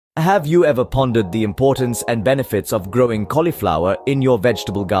Have you ever pondered the importance and benefits of growing cauliflower in your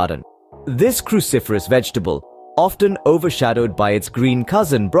vegetable garden? This cruciferous vegetable, often overshadowed by its green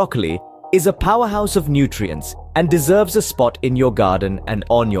cousin broccoli, is a powerhouse of nutrients and deserves a spot in your garden and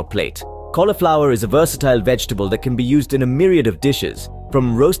on your plate. Cauliflower is a versatile vegetable that can be used in a myriad of dishes.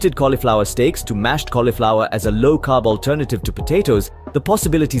 From roasted cauliflower steaks to mashed cauliflower as a low-carb alternative to potatoes, the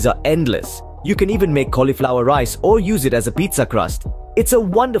possibilities are endless. You can even make cauliflower rice or use it as a pizza crust. It's a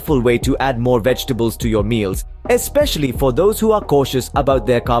wonderful way to add more vegetables to your meals, especially for those who are cautious about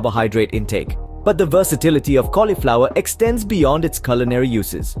their carbohydrate intake. But the versatility of cauliflower extends beyond its culinary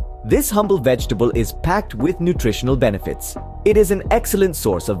uses. This humble vegetable is packed with nutritional benefits. It is an excellent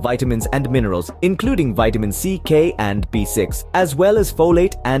source of vitamins and minerals, including vitamin C, K, and B6, as well as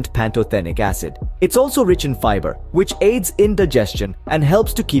folate and pantothenic acid. It's also rich in fiber, which aids in digestion and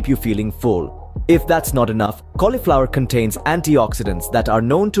helps to keep you feeling full. If that's not enough, cauliflower contains antioxidants that are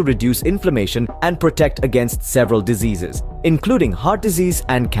known to reduce inflammation and protect against several diseases, including heart disease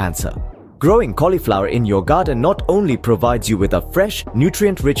and cancer. Growing cauliflower in your garden not only provides you with a fresh,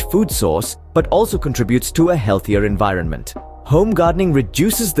 nutrient-rich food source, but also contributes to a healthier environment. Home gardening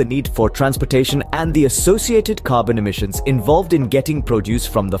reduces the need for transportation and the associated carbon emissions involved in getting produce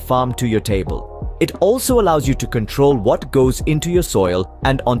from the farm to your table. It also allows you to control what goes into your soil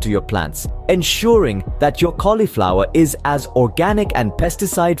and onto your plants, ensuring that your cauliflower is as organic and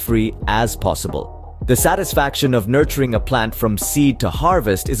pesticide-free as possible. The satisfaction of nurturing a plant from seed to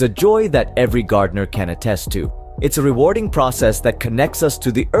harvest is a joy that every gardener can attest to. It's a rewarding process that connects us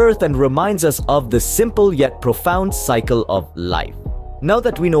to the earth and reminds us of the simple yet profound cycle of life. Now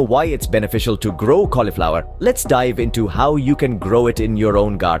that we know why it's beneficial to grow cauliflower, let's dive into how you can grow it in your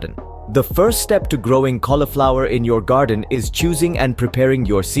own garden. The first step to growing cauliflower in your garden is choosing and preparing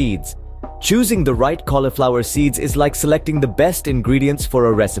your seeds. Choosing the right cauliflower seeds is like selecting the best ingredients for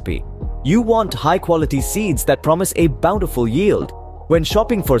a recipe. You want high-quality seeds that promise a bountiful yield. When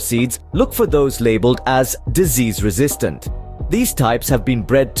shopping for seeds, look for those labeled as disease-resistant. These types have been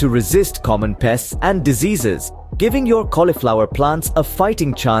bred to resist common pests and diseases, giving your cauliflower plants a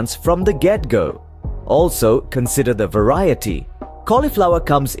fighting chance from the get-go. Also, consider the variety. Cauliflower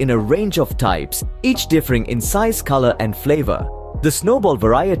comes in a range of types, each differing in size, color, and flavor. The snowball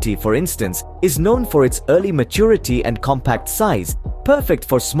variety, for instance, is known for its early maturity and compact size, perfect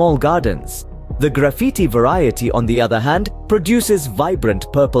for small gardens. The graffiti variety, on the other hand, produces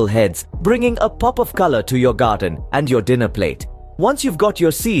vibrant purple heads, bringing a pop of color to your garden and your dinner plate. Once you've got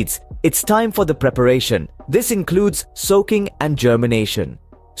your seeds, it's time for the preparation. This includes soaking and germination.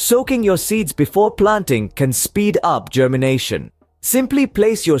 Soaking your seeds before planting can speed up germination. Simply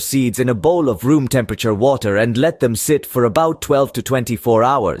place your seeds in a bowl of room temperature water and let them sit for about 12 to 24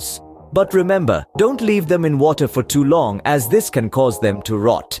 hours. But remember, don't leave them in water for too long, as this can cause them to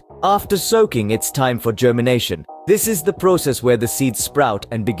rot. After soaking, it's time for germination. This is the process where the seeds sprout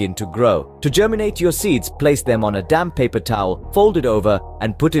and begin to grow. To germinate your seeds, place them on a damp paper towel, fold it over,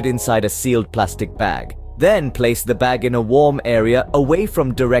 and put it inside a sealed plastic bag. Then place the bag in a warm area away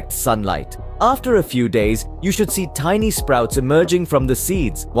from direct sunlight. After a few days, you should see tiny sprouts emerging from the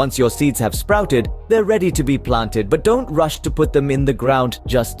seeds. Once your seeds have sprouted, they're ready to be planted, but don't rush to put them in the ground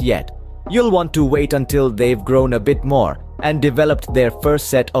just yet. You'll want to wait until they've grown a bit more and developed their first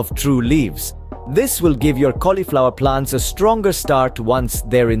set of true leaves. This will give your cauliflower plants a stronger start once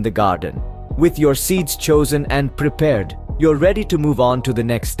they're in the garden. With your seeds chosen and prepared, you're ready to move on to the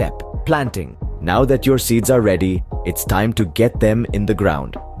next step, planting. Now that your seeds are ready, it's time to get them in the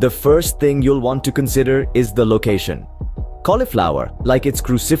ground. The first thing you'll want to consider is the location. Cauliflower, like its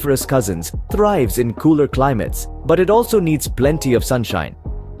cruciferous cousins, thrives in cooler climates, but it also needs plenty of sunshine.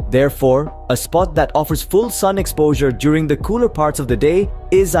 Therefore, a spot that offers full sun exposure during the cooler parts of the day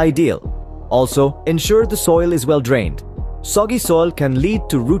is ideal. Also, ensure the soil is well drained. Soggy soil can lead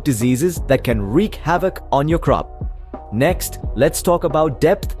to root diseases that can wreak havoc on your crop. Next, let's talk about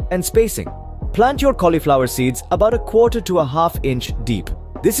depth and spacing. Plant your cauliflower seeds about 1/4 to 1/2 inch deep.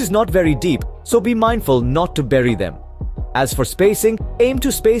 This is not very deep, so be mindful not to bury them. As for spacing, aim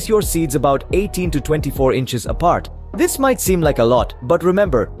to space your seeds about 18 to 24 inches apart. This might seem like a lot, but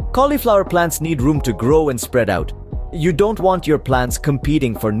remember, cauliflower plants need room to grow and spread out. You don't want your plants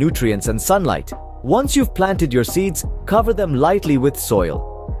competing for nutrients and sunlight. Once you've planted your seeds, cover them lightly with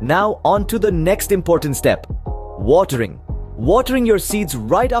soil. Now on to the next important step, watering. Watering your seeds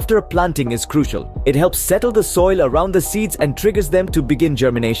right after a planting is crucial. It helps settle the soil around the seeds and triggers them to begin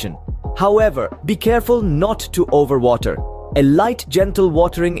germination. However, be careful not to overwater. A light, gentle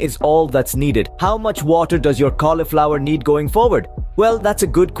watering is all that's needed. How much water does your cauliflower need going forward? Well, that's a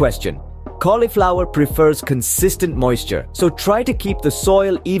good question. Cauliflower prefers consistent moisture, so try to keep the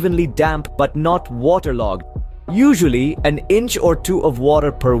soil evenly damp but not waterlogged. Usually, an inch or two of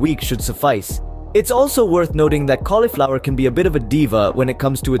water per week should suffice. It's also worth noting that cauliflower can be a bit of a diva when it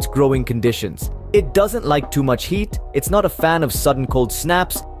comes to its growing conditions. It doesn't like too much heat, it's not a fan of sudden cold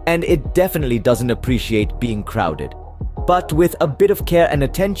snaps, and it definitely doesn't appreciate being crowded. But with a bit of care and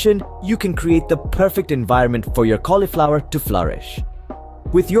attention, you can create the perfect environment for your cauliflower to flourish.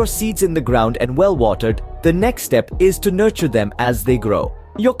 With your seeds in the ground and well watered, the next step is to nurture them as they grow.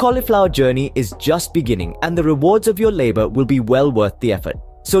 Your cauliflower journey is just beginning, and the rewards of your labor will be well worth the effort.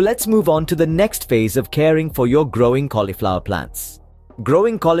 So let's move on to the next phase of caring for your growing cauliflower plants.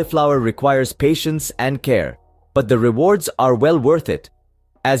 Growing cauliflower requires patience and care, but the rewards are well worth it.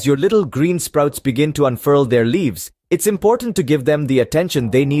 As your little green sprouts begin to unfurl their leaves, it's important to give them the attention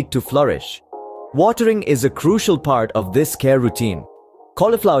they need to flourish. Watering is a crucial part of this care routine.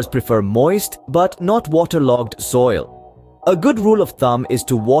 Cauliflowers prefer moist but not waterlogged soil. A good rule of thumb is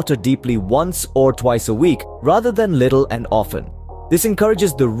to water deeply once or twice a week rather than little and often. This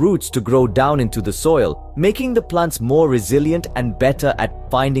encourages the roots to grow down into the soil, making the plants more resilient and better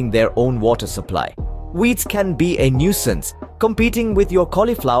at finding their own water supply. Weeds can be a nuisance, competing with your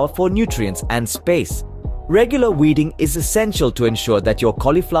cauliflower for nutrients and space. Regular weeding is essential to ensure that your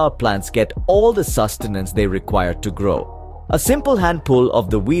cauliflower plants get all the sustenance they require to grow. A simple hand pull of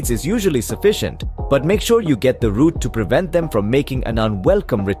the weeds is usually sufficient, but make sure you get the root to prevent them from making an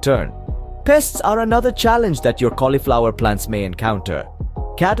unwelcome return. Pests are another challenge that your cauliflower plants may encounter.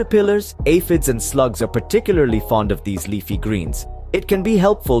 Caterpillars, aphids, and slugs are particularly fond of these leafy greens. It can be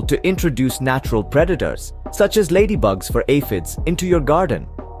helpful to introduce natural predators, such as ladybugs for aphids, into your garden.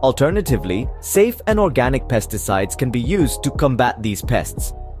 Alternatively, safe and organic pesticides can be used to combat these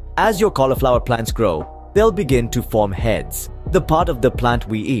pests. As your cauliflower plants grow, they'll begin to form heads, the part of the plant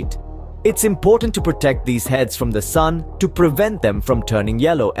we eat. It's important to protect these heads from the sun to prevent them from turning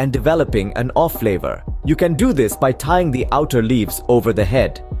yellow and developing an off flavor. You can do this by tying the outer leaves over the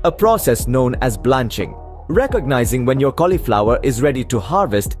head, a process known as blanching. Recognizing when your cauliflower is ready to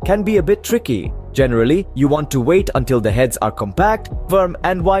harvest can be a bit tricky. Generally, you want to wait until the heads are compact, firm,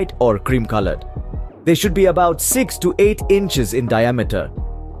 and white or cream-colored. They should be about 6 to 8 inches in diameter.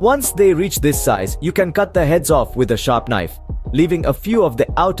 Once they reach this size, you can cut the heads off with a sharp knife, leaving a few of the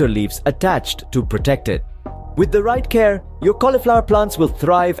outer leaves attached to protect it. With the right care, your cauliflower plants will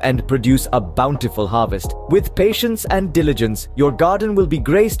thrive and produce a bountiful harvest. With patience and diligence, your garden will be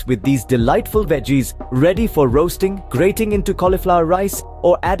graced with these delightful veggies, ready for roasting, grating into cauliflower rice,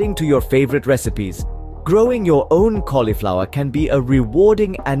 or adding to your favorite recipes. Growing your own cauliflower can be a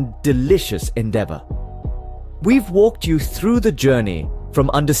rewarding and delicious endeavor. We've walked you through the journey from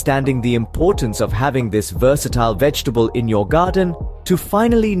understanding the importance of having this versatile vegetable in your garden to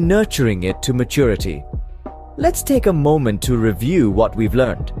finally nurturing it to maturity. Let's take a moment to review what we've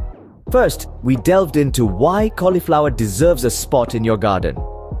learned. First, we delved into why cauliflower deserves a spot in your garden.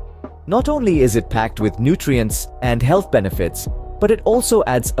 Not only is it packed with nutrients and health benefits, but it also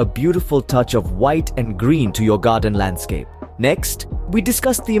adds a beautiful touch of white and green to your garden landscape. Next, we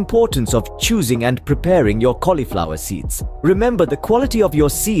discussed the importance of choosing and preparing your cauliflower seeds. Remember, the quality of your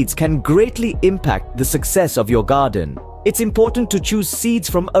seeds can greatly impact the success of your garden. It's important to choose seeds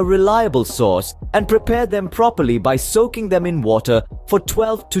from a reliable source and prepare them properly by soaking them in water for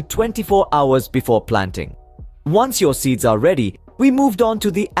 12 to 24 hours before planting. Once your seeds are ready, we moved on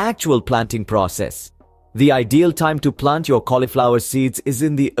to the actual planting process. The ideal time to plant your cauliflower seeds is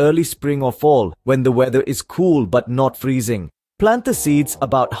in the early spring or fall, when the weather is cool but not freezing. Plant the seeds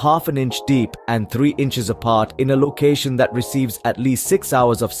about ½ an inch deep and 3 inches apart in a location that receives at least 6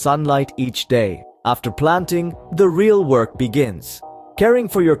 hours of sunlight each day. After planting, the real work begins. Caring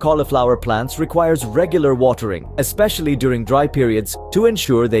for your cauliflower plants requires regular watering, especially during dry periods, to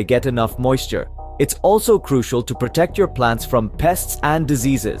ensure they get enough moisture. It's also crucial to protect your plants from pests and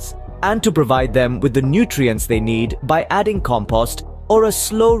diseases, and to provide them with the nutrients they need by adding compost or a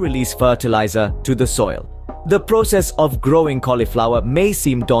slow-release fertilizer to the soil. The process of growing cauliflower may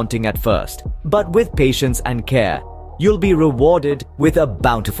seem daunting at first, but with patience and care, you'll be rewarded with a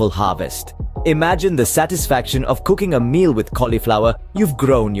bountiful harvest. Imagine the satisfaction of cooking a meal with cauliflower you've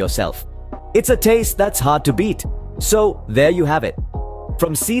grown yourself. It's a taste that's hard to beat. So there you have it.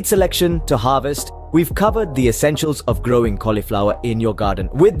 From seed selection to harvest, we've covered the essentials of growing cauliflower in your garden.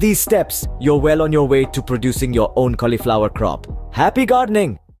 With these steps, you're well on your way to producing your own cauliflower crop. Happy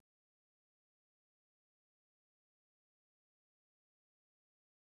gardening!